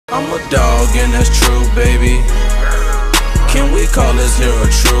I'm a dog and that's true, baby. Can we call this here a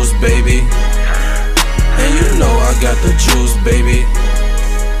truce, baby? And you know I got the juice, baby.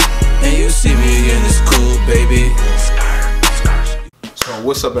 And you see me and it's cool, baby. So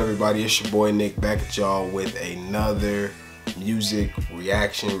what's up, everybody? It's your boy Nick back at y'all with another music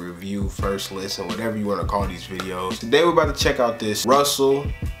reaction, review, first listen, whatever you want to call these videos. Today we're about to check out this Russell,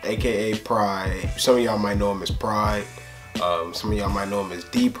 aka Pryde. Some of y'all might know him as Pryde. Some of y'all might know him as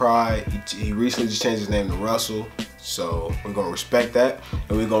D Pryde. He recently just changed his name to Russell, so we're gonna respect that,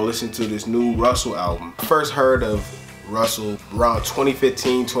 and we're gonna listen to this new Russell album. I first heard of Russell around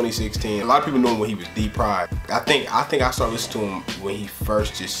 2015, 2016. A lot of people knew him when he was D Pryde. I think I started listening to him when he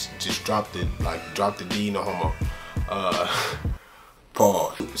first just dropped the D, no homo.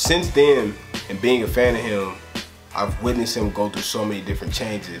 Paul. Since then, and being a fan of him, I've witnessed him go through so many different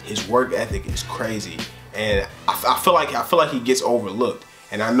changes. His work ethic is crazy, and I feel like he gets overlooked.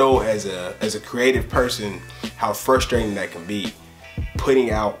 And I know as a creative person how frustrating that can be,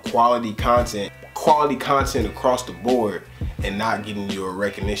 putting out quality content across the board and not getting your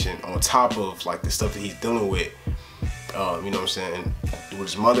recognition, on top of like the stuff that he's dealing with. You know what I'm saying? With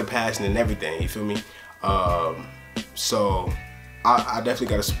his mother passing and everything, you feel me? So I definitely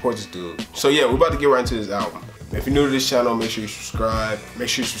gotta support this dude. So yeah, we're about to get right into this album. If you're new to this channel, make sure you subscribe. Make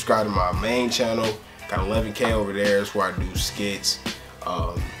sure you subscribe to my main channel. Got 11K over there. That's where I do skits,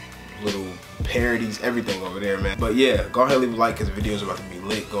 little parodies, everything over there, man. But yeah, go ahead and leave a like because the video is about to be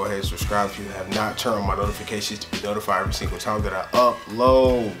lit. Go ahead and subscribe if you have not. Turn on my notifications to be notified every single time that I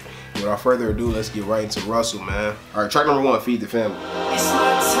upload. Without further ado, let's get right into Russell, man. All right, track number 1, Feed the Family. It's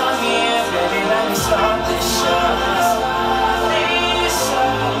my time here, baby, let me start this show.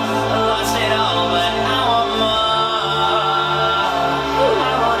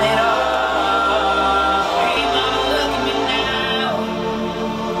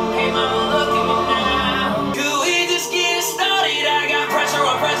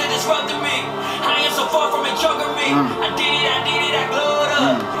 I did it, I glowed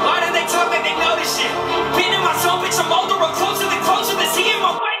up. Why did they talk like they know this shit? Being in my zone, bitch, I'm older, I'm closer than seeing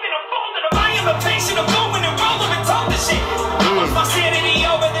my wife and I'm folded up. I am a patient, I'm going and rolling and talk this shit. What's my sanity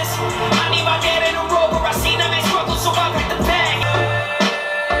over this? I need my dad in a rover. I seen them they struggle, so I picked the bag.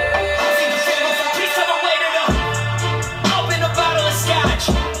 Please tell them later to open a bottle of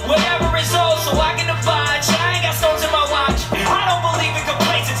scotch. Whatever is old, so I can divide. I ain't got stones in my watch. I don't believe in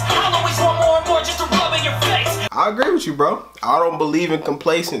complacence. I'll always want more and more just to rub in your face. I agree with you, bro. I don't believe in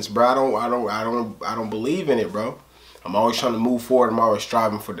complacence, bro. I don't believe in it, bro. I'm always trying to move forward. I'm always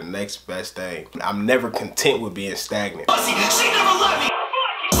striving for the next best thing. I'm never content with being stagnant. She never loved me.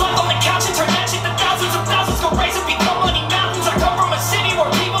 Slept on the couch and turned that shit to thousands of thousands. Go raise and become money mountains. I come from a city where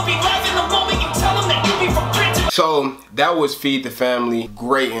people be laughing the moment you tell them that you be from Pryde. So that was Feed the Family.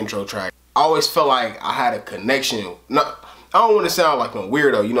 Great intro track. I always felt like I had a connection. I don't want to sound like a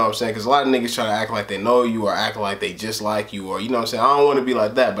weirdo, you know what I'm saying? Because a lot of niggas try to act like they know you or act like they just like you, or you know what I'm saying? I don't want to be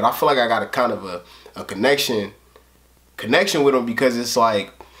like that, but I feel like I got a kind of a connection with him, because it's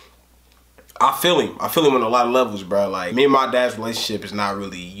like, I feel him on a lot of levels, bro. Like, me and my dad's relationship is not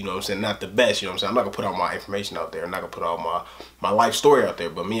really, you know what I'm saying, not the best, you know what I'm saying? I'm not gonna put all my information out there. I'm not gonna put all my life story out there,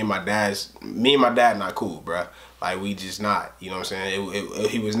 but me and my dad not cool, bro. Like, we just not, you know what I'm saying?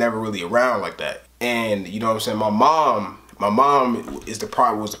 He was never really around like that. And, you know what I'm saying, my mom was the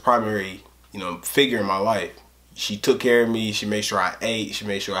primary, you know, figure in my life. She took care of me. She made sure I ate. She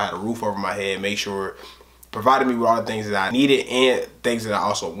made sure I had a roof over my head. Made sure, provided me with all the things that I needed and things that I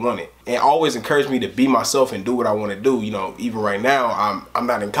also wanted. And always encouraged me to be myself and do what I want to do. You know, even right now, I'm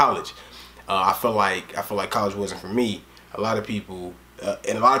not in college. I feel like college wasn't for me. A lot of people,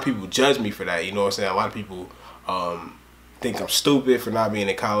 and a lot of people judge me for that. You know what I'm saying? A lot of people think I'm stupid for not being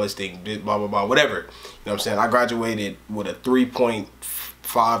in college, think blah, blah, blah, whatever. You know what I'm saying? I graduated with a 3.5,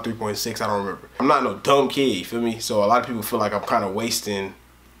 3.6, I don't remember. I'm not no dumb kid, you feel me? So a lot of people feel like I'm kind of wasting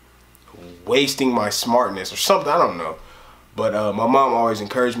my smartness or something, I don't know. But my mom always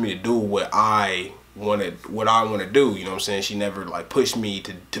encouraged me to do what I want to do, you know what I'm saying? She never like pushed me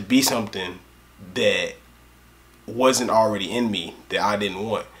to be something that wasn't already in me, that I didn't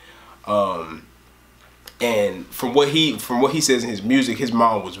want. And from what he says in his music, his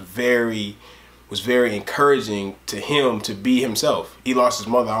mom was very encouraging to him to be himself. He lost his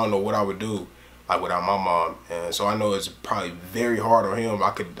mother. I don't know what I would do like without my mom, and so I know it's probably very hard on him.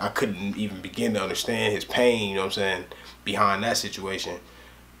 I couldn't even begin to understand his pain, you know what I'm saying, behind that situation.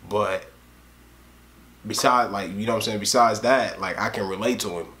 But besides, like, you know what I'm saying, besides that, like, I can relate to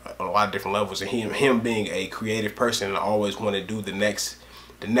him on a lot of different levels. And him being a creative person and always want to do the next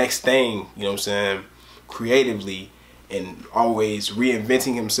thing, you know what I'm saying, creatively, and always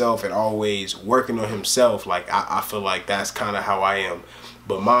reinventing himself and always working on himself. Like I feel like that's kind of how I am,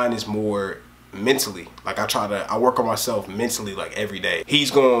 but mine is more mentally. Like I work on myself mentally like every day.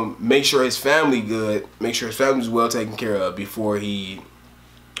 He's gonna make sure his family good, make sure his family's well taken care of before he,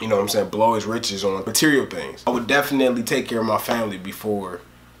 you know what I'm saying, blow his riches on material things. I would definitely take care of my family before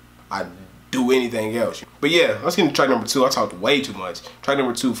I do anything else. But yeah, let's get into track number 2. I talked way too much. Track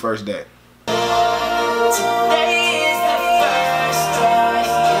number 2, First Day.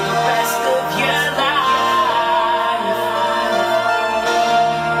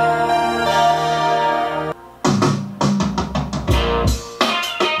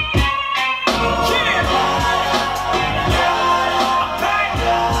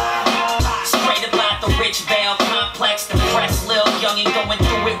 Going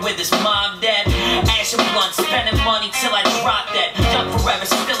through it with his mom dead. Ash and blunt, spending money till I drop that. Young forever,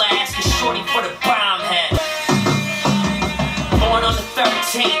 still I ask a shorty for the bomb head. Born on the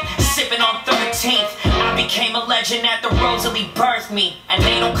 13th, sipping on 13th. I became a legend after Rosalie birthed me. And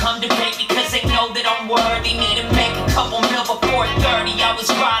they don't come debate because they know that I'm worthy. Need to make a couple mil before 30. I was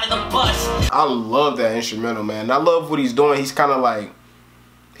riding the bus. I love that instrumental, man. I love what he's doing. He's kind of like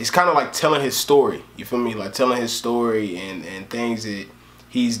telling his story, you feel me? Like telling his story and things that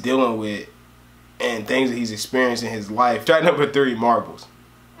he's dealing with and things that he's experienced in his life. Track number 3, Marbles.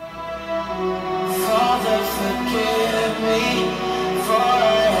 Father, forgive me for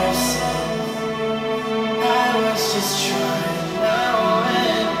I have sinned. I was just trying now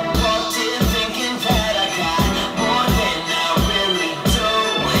and walked in thinking that I got more than I really do.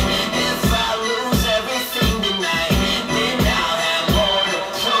 If I lose everything tonight, then I'll have more to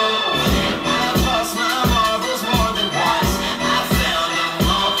prove. I've lost my marbles more than once. I found them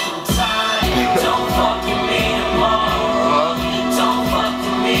multiple times. Don't fuck with me tomorrow. Don't fuck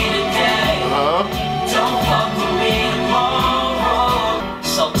with me today. Don't fuck with me tomorrow.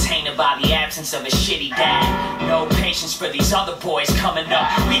 So tainted by the absence of a shitty dad. No patience for these other boys coming up.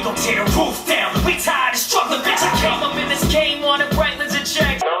 We gon' tear the roof down. We tired of struggling, bitch. I came up in this game on a Brightlands and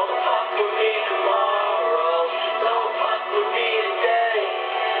checks. Don't fuck with me tomorrow. Don't fuck with me today.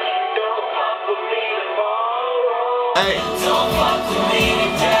 Don't fuck with me tomorrow. Hey. Don't fuck with me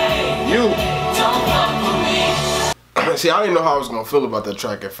today. You. Don't fuck with me. See, I didn't know how I was gonna feel about that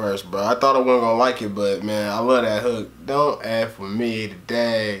track at first, bro. I thought I wasn't gonna like it, but man, I love that hook. Don't F with me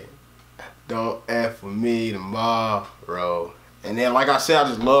today. Don't F with me tomorrow. And then, like I said, I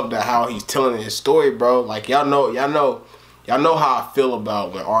just love that how he's telling his story, bro. Like y'all know how I feel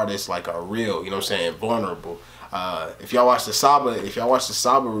about when artists like are real. You know what I'm saying? Vulnerable. If y'all watch the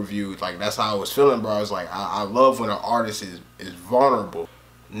Saba review, like that's how I was feeling, bro. I was like, I love when an artist is vulnerable.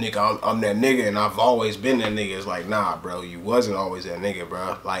 Nigga, I'm that nigga and I've always been that nigga. It's like, nah, bro, you wasn't always that nigga,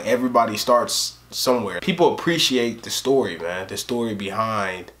 bro. Like, everybody starts somewhere. People appreciate the story, man. The story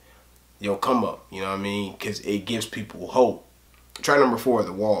behind your come up, you know what I mean? Because it gives people hope. Track number 4,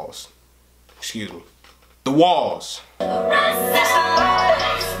 The Walls. Excuse me. The Walls.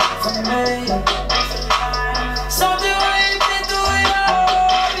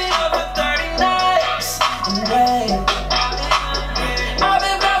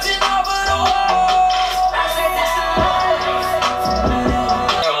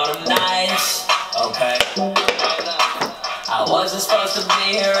 Wasn't supposed to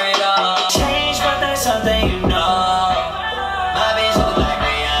be here at all. Change, but there's something you know. My bitch look like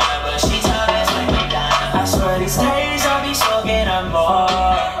Rihanna, but she ties like Madonna. I swear these days I'll be smoking her more.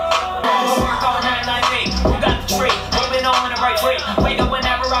 Work all night like me. Who got the tree? Moving on in the right way. Wake up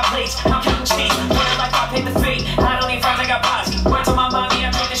whenever I please. I'm counting cheese. Running like I paid the fee. I don't need friends, I got posse. Word to my mommy, I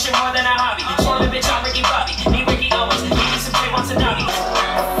treat this shit more than a hobby. Show the bitch I'm Ricky Bobby. Me Ricky Owens. Give me some play once a doggy.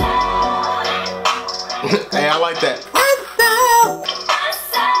 Hey, I like that.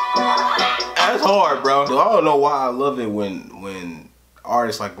 That's hard, bro. I don't know why I love it when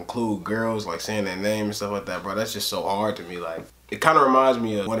artists like include girls, like saying their name and stuff like that, bro. That's just so hard to me. Like, it kind of reminds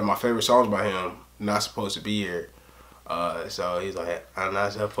me of one of my favorite songs by him, Not Supposed to Be Here. So he's like, I'm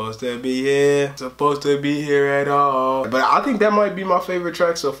not supposed to be here, supposed to be here at all. But I think that might be my favorite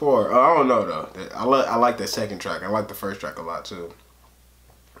track so far. I don't know though. I like that second track. I like the first track a lot too.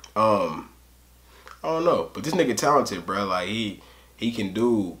 I don't know, but this nigga talented, bro. Like he can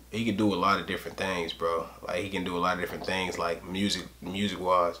do a lot of different things, bro. Like he can do a lot of different things, like music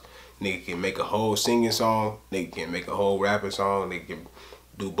wise. Nigga can make a whole singing song. Nigga can make a whole rapping song. Nigga can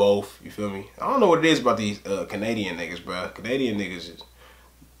do both. You feel me? I don't know what it is about these Canadian niggas, bro. Canadian niggas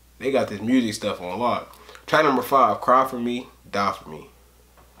they got this music stuff on lock. Track number 5, Cry For Me, Die For Me.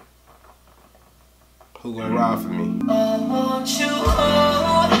 Who gonna ride for me? I want you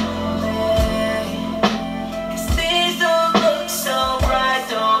hold me, 'cause these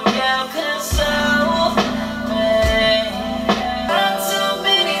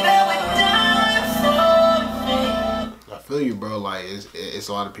you, bro, like it's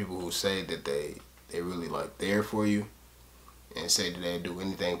a lot of people who say that they really like there for you and say that they do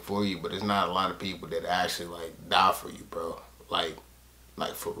anything for you, but it's not a lot of people that actually like die for you, bro. Like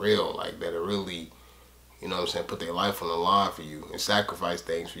for real, like that are really, you know what I'm saying, put their life on the line for you and sacrifice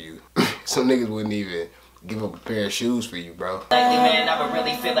things for you. Some niggas wouldn't even give up a pair of shoes for you, bro. Lately, man, I've been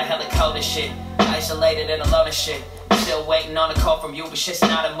really feeling hella cold and shit. Isolated and alone and shit. Still waiting on a call from you, but shit's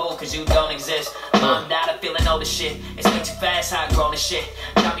not a move cause you don't exist. I'm down to feeling old as shit. It's been too fast how I grown and shit.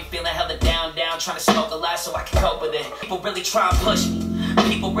 Got me feeling hella down, trying to smoke a lot so I can cope with it. People really try and push me.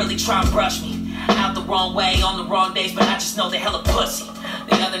 People really try and brush me out the wrong way on the wrong days, but I just know they hella pussy.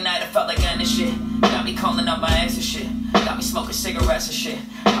 The other night I felt like ending shit. Got me calling up my ex and shit. Got me smoking cigarettes and shit.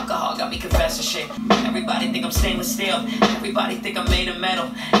 Alcohol got me confessing shit. Everybody think I'm stainless steel. Everybody think I'm made of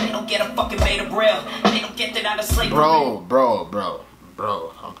metal. They don't get I'm fucking made of braille. They don't get that out of slavery.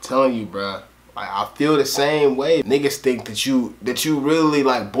 Bro, I'm telling you, bro. Like, I feel the same way. Niggas think that you really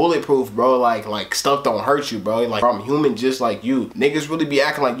like bulletproof, bro. Like stuff don't hurt you, bro. Like, I'm human just like you. Niggas really be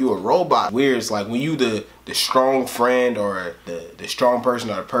acting like you a robot. Weird. It's like when you the strong friend or the strong person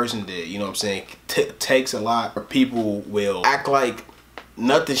or the person that, you know what I'm saying, takes a lot, or people will act like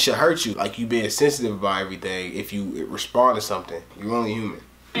nothing should hurt you. Like you being sensitive about everything. If you respond to something, you're only human.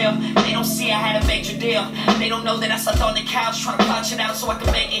 They don't see I had a major deal. They don't know that I slept on the couch trying to punch it out so I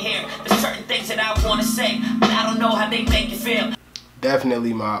can make it here. There's certain things that I want to say, but I don't know how they make you feel.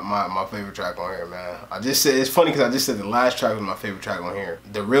 Definitely my favorite track on here, man. I just said, it's funny because I just said the last track was my favorite track on here.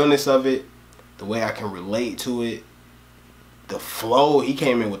 The realness of it, the way I can relate to it, the flow he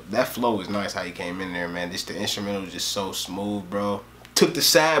came in with, that flow was nice how he came in there, man. Just the instrumental was just so smooth, bro. Took the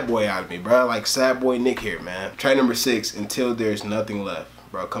sad boy out of me, bro. Like sad boy Nick here, man. Track number 6, Until There's Nothing Left.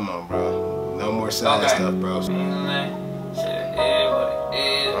 Bro, come on, bro. No more sad stuff, bro. I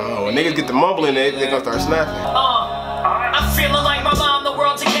don't know, when niggas get the mumbling, they gonna start snapping. I'm feeling like my mom, the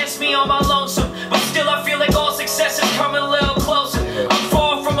world's against me on my lonesome. But still I feel like all success is coming a little closer. I'm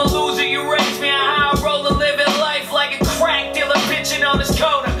far from a loser, you raised me on how I roll and living life like a crack dealer bitching on his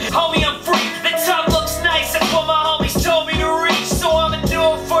corner. Homie, I'm free, the top looks nice, that's what my homies told me to reach. So I'ma do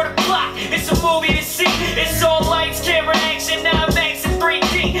it for the plot, it's a movie to see. It's all lights, camera, action, now I'm maxing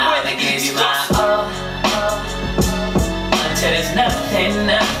 3D. I gave you my all, until there's nothing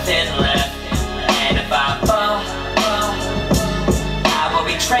left. And if I fall, I will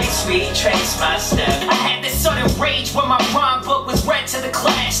retrace my steps. I had this sudden rage when my rhyme book was read to the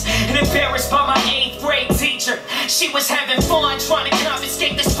class and embarrassed by my 8th grade teacher. She was having fun trying to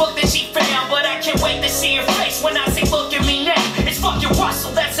confiscate this book that she found, but I can't wait to see her face when I say look at me now. It's fucking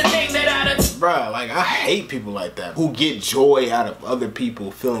Russell, that's the name that I done. Bruh, like I hate people like that who get joy out of other people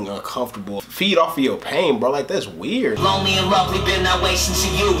feeling uncomfortable. Feed off of your pain, bro. Like that's weird. Lonely and love, we've been that way since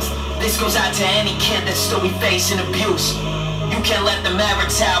youth. This goes out to any kid that's still be facing abuse. You can't let the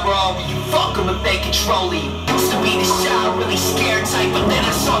marriage tower over you. Fuck them if they control you. Used to be the shy, really scared type, but then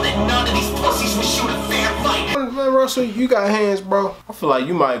I saw that none of these pussies would shoot a fair fight. Man, Russell, you got hands, bro. I feel like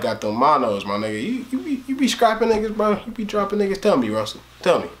you might got them monos, my nigga. You be scrapping niggas, bro. You be dropping niggas. Tell me, Russell.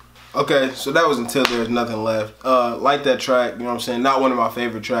 Tell me. Okay, so that was Until There's Nothing Left. Like that track, you know what I'm saying? Not one of my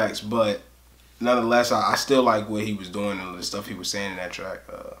favorite tracks, but nonetheless, I still like what he was doing and the stuff he was saying in that track.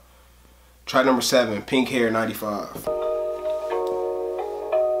 Track number 7, Pink Hair 95.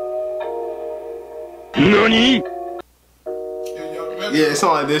 NANI? Yeah, it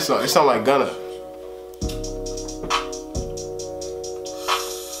sound like this song. It sound like Gunna.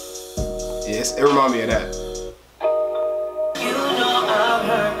 Yes, it remind me of that. You know I'm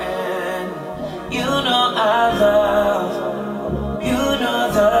hurting. You know I love. You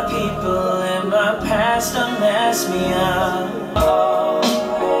know the people in my past done mess me up. Oh.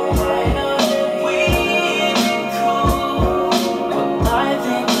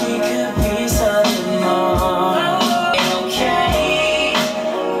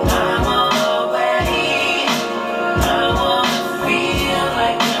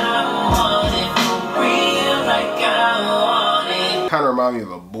 Kind of remind me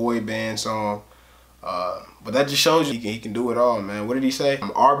of a boy band song, but that just shows you he can do it all, man. What did he say?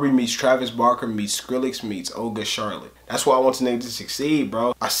 Aubrey meets Travis Barker meets Skrillex meets Olga Charlotte. That's why I want this nigga to succeed,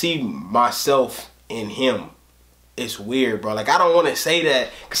 bro. I see myself in him. It's weird, bro. Like, I don't want to say that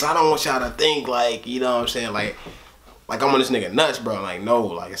because I don't want y'all to think like, you know what I'm saying, like I'm on this nigga nuts, bro. Like, no,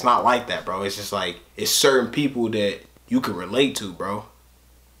 like it's not like that, bro. It's just like it's certain people that you can relate to, bro,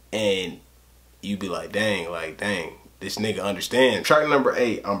 and you be like, dang, this nigga understand. Track number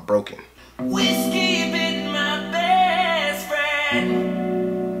 8, I'm Broken. Whiskey been my best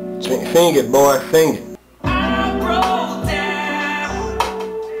friend. Sing it, boy, sing it. I broke down.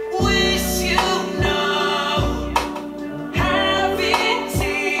 Wish you know how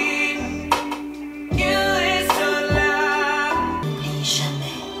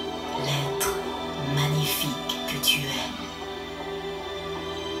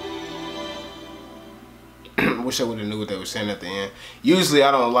wish I would have knew what they were saying at the end. Usually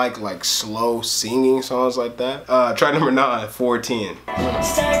I don't like slow singing songs like that. Track number 9, 410.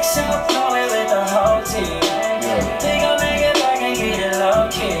 Stacks up, throw it with the whole team. They gon' make it back and get it low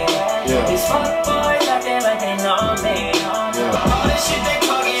key. These fuck boys acting like they know me. All the shit they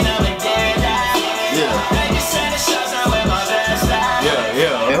talking, I'm a dead eye. They just send the shots out with my best eye.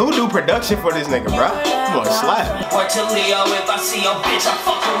 And who do production for this nigga, bro? Come on, slap. Or to Leo, if I see your bitch, I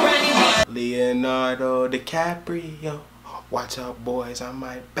fuck her anyway. Leonardo DiCaprio. Watch out, boys, I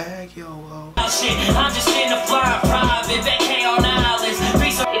might bag yo ho. Shit, I'm just in the fly private, vacay on islands.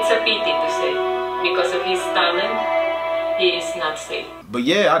 It's a pity to say, because of his talent, he is not safe. But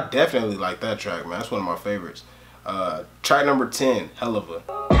yeah, I definitely like that track, man. That's one of my favorites. Track number 10, Hell of a.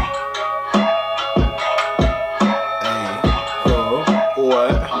 Hey, oh,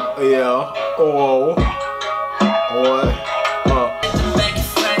 what? Yeah, oh, what? Make it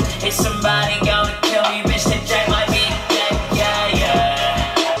flat, is somebody gonna kill me, bitch? That Jack might be dead, yeah.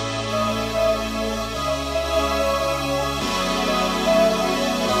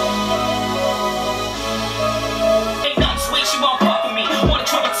 Ain't nothing sweet, she won't fuck with me. Wanna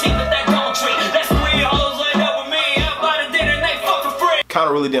trouble team with that gold tree. That's 3 hoes laid up with me. Everybody did it and they fuck for free.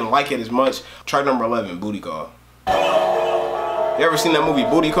 Kinda really didn't like it as much. Track number 11, Booty Call. You ever seen that movie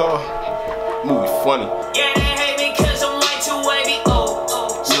Booty Call? Movie funny. Yeah, they hate me cause I'm way too wavy, oh.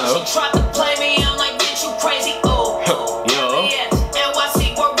 So she tried to play me, I'm like, bitch, you crazy, oh. Yes,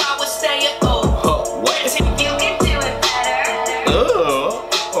 NYC where I was staying, oh. What? You can do it better.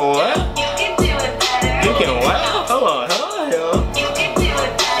 What? You can do it better. You can what? Hold on, You can do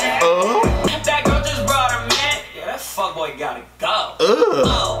it better. That girl just brought her man. Yeah, that fuckboy gotta go.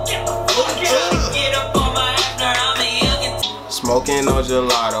 Get the fuck out. Get up on my after, I'm a youngin'. Smoking on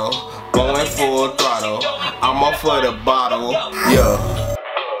gelato, going full throttle. I'm up for the bottle, yeah.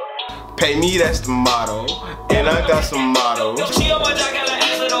 Pay me, that's the motto, and I got some mottos. She on my jack, got her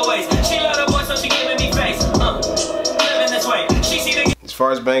ass little waist. She love the boy, so she giving me face. Living this way. She see the. As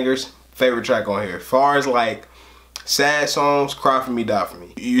far as bangers, favorite track on here. As far as like sad songs, Cry For Me, Die For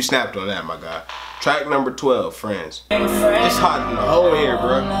Me. You snapped on that, my guy. Track number 12, Friends. It's hot in the whole air,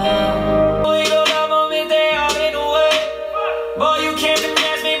 bro. Boy, you love 'em if they all in the way. Boy, you can't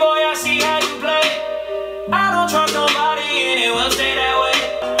finesse me, boy, I see how you play. I don't trust nobody and it will stay that way.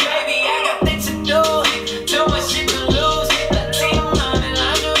 Baby, I got things to do. Too much shit to lose. Latino running,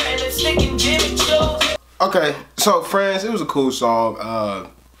 lingerie, lipstick and Jimmy Choo's. Okay, so Friends, it was a cool song.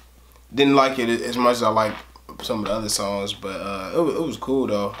 Didn't like it as much as I like some of the other songs, but it was cool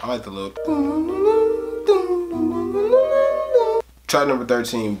though. I like the little. Track number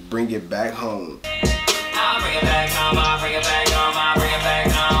 13, Bring It Back Home. I'll bring it back home, I'll bring it back home, I'll bring it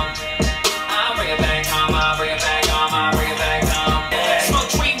back home. I'll bring it back home, I'll bring it back home, I'll bring it back home.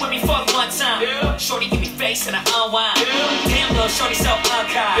 Smoke weed with me, fuck one time. Shorty give me face and I unwind. Damn, little shorty so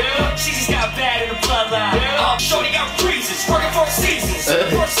unkind. She just got bad in the bloodline. Shorty got breezes, working for seasons.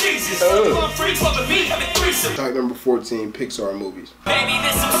 For seasons. Fun freaks loving me, I'm in threesome. Track number 14, Pixar movies. Baby,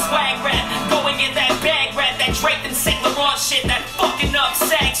 this some swag rap. Go and get that bag rap, that Drake and Saint Laurent shit, that fucking up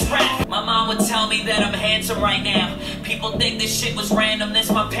sax rap. My mom would tell me that I'm handsome right now. People think this shit was random, this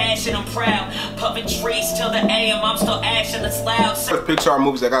my passion, I'm proud. Puffin' trees till the AM, I'm still action that's loud. Pixar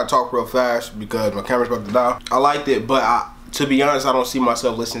movies, I gotta talk real fast because my camera's about to die. I liked it, but to be honest, I don't see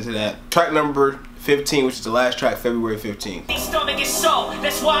myself listening to that. Track number 15, which is the last track, February 15th. My stomach is so,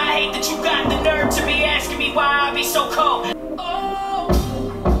 that's why I hate that you got the nerve to be asking me why I be so cold.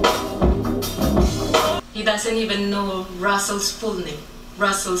 He doesn't even know Russell's full name,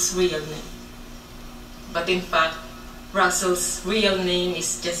 Russell's real name. But in fact, Russell's real name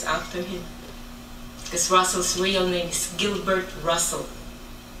is just after him. Because Russell's real name is Gilbert Russell.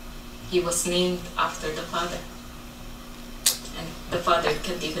 He was named after the father. And the father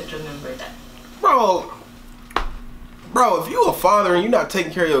can't even remember that. Bro, if you a father and you're not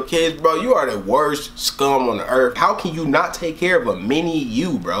taking care of your kids, bro, you are the worst scum on the earth. How can you not take care of a mini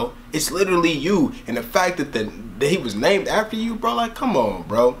you, bro? It's literally you. And the fact that he was named after you, bro, like, come on,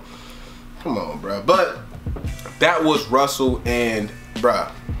 bro. Come on, bro. But that was Russell and, bro.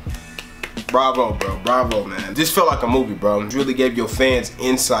 Bravo, bro. Bravo, man. This felt like a movie, bro. It really gave your fans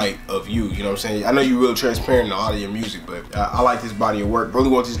insight of you. You know what I'm saying? I know you're real transparent in a lot of your music, but I like this body of work. Really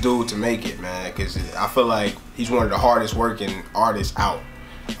want this dude to make it, man, because I feel like he's one of the hardest working artists out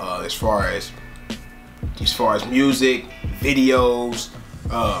as far as music, videos,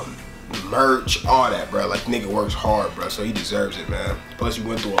 merch, all that, bro. Like, nigga works hard, bro, so he deserves it, man. Plus, you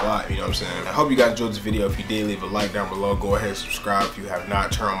went through a lot, you know what I'm saying? I hope you guys enjoyed this video. If you did, leave a like down below. Go ahead and subscribe if you have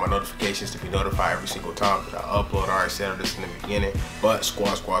not. Turn on my notifications to be notified every single time that I upload. I already said this in the beginning, but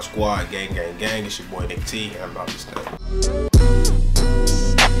squad, gang, gang, gang. It's your boy Nick T, and I'm about this thing.